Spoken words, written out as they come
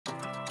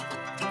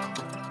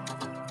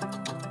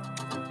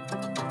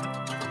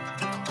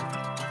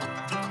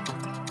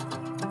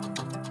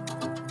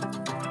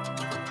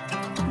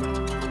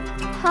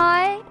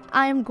Hi,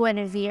 I'm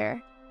Guinevere,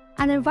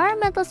 an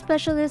environmental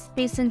specialist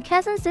based in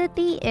Quezon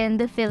City in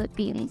the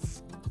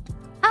Philippines.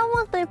 I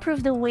want to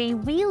improve the way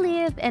we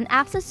live and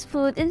access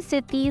food in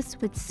cities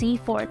with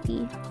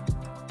C40.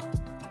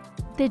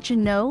 Did you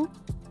know?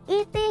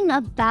 Eating a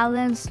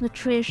balanced,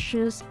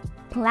 nutritious,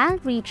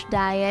 plant-rich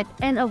diet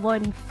and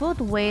avoiding food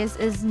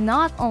waste is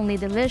not only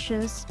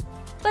delicious,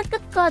 but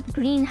could cut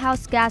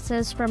greenhouse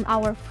gases from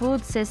our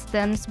food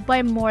systems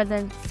by more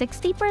than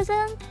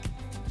 60%.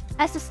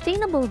 A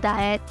sustainable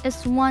diet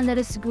is one that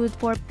is good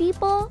for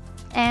people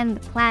and the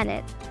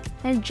planet,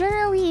 and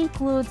generally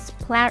includes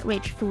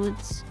plant-rich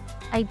foods,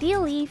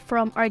 ideally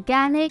from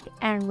organic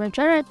and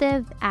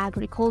regenerative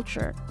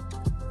agriculture.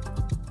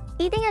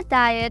 Eating a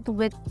diet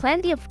with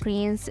plenty of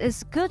greens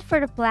is good for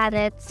the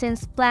planet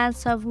since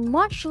plants have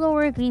much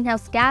lower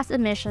greenhouse gas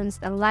emissions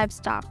than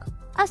livestock,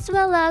 as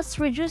well as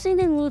reducing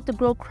the need to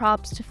grow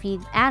crops to feed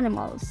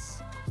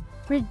animals.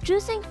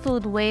 Reducing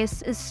food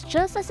waste is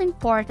just as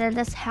important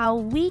as how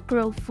we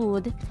grow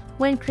food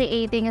when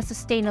creating a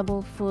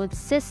sustainable food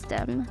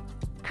system.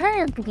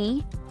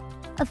 Currently,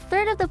 a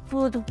third of the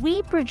food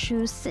we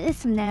produce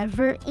is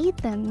never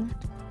eaten.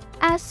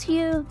 As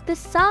you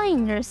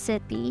design your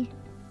city,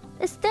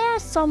 is there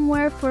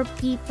somewhere for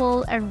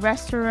people and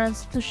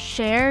restaurants to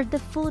share the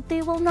food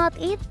they will not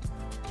eat?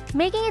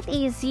 Making it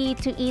easy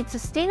to eat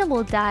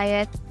sustainable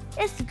diet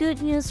is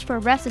good news for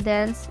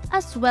residents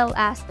as well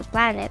as the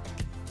planet.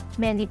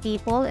 Many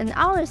people in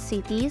our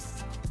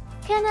cities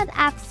cannot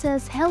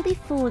access healthy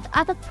food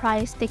at a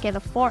price they can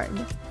afford.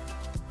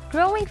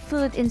 Growing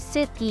food in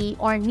city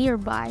or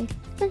nearby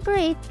can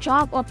create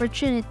job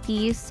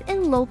opportunities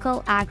in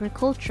local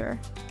agriculture.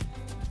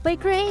 By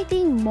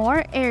creating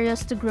more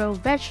areas to grow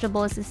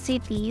vegetables in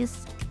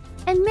cities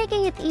and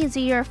making it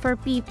easier for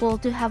people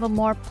to have a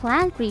more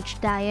plant-rich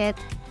diet,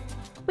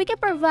 we can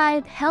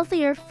provide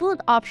healthier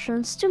food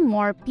options to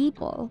more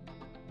people.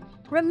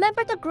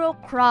 Remember to grow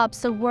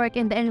crops that work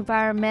in the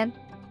environment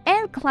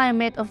and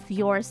climate of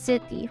your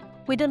city.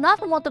 We do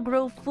not want to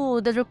grow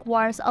food that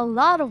requires a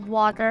lot of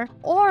water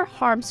or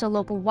harms the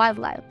local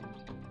wildlife.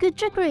 Could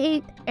you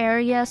create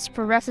areas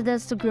for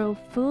residents to grow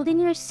food in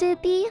your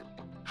city?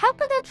 How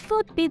could that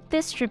food be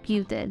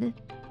distributed?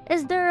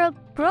 Is there a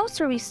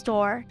grocery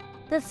store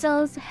that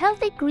sells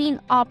healthy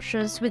green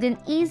options within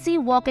easy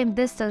walking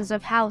distance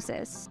of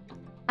houses?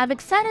 I'm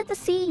excited to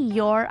see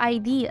your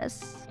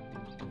ideas.